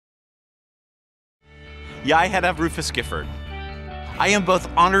Jeg heter Rufus Gifford. I am both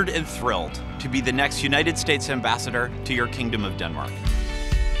honored and thrilled to be the next United States ambassador to your Kingdom of Denmark.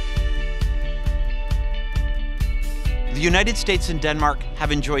 The United States and Denmark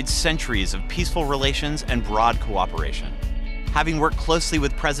have enjoyed centuries of peaceful relations and broad cooperation. Having worked closely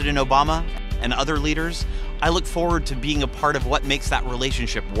with President Obama and other leaders, I look forward to being a part of what makes that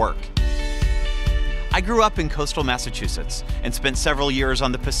relationship work. I grew up in coastal Massachusetts and spent several years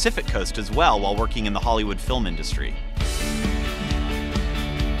on the Pacific coast as well while working in the Hollywood film industry.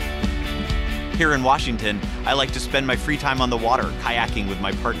 Here in Washington, I like to spend my free time on the water, kayaking with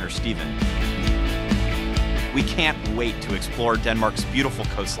my partner, Stephen. We can't wait to explore Denmark's beautiful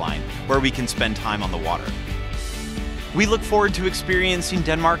coastline, where we can spend time on the water. We look forward to experiencing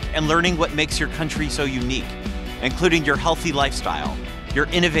Denmark and learning what makes your country so unique, including your healthy lifestyle, your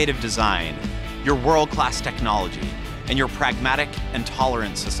innovative design, your world-class technology, and your pragmatic and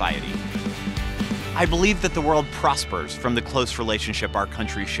tolerant society. I believe that the world prospers from the close relationship our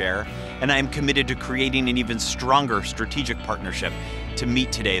countries share, and I am committed to creating an even stronger strategic partnership to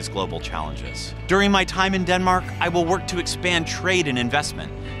meet today's global challenges. During my time in Denmark, I will work to expand trade and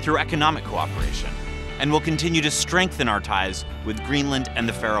investment through economic cooperation, and will continue to strengthen our ties with Greenland and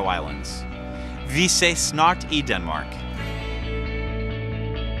the Faroe Islands. Vi ses snart I Danmark.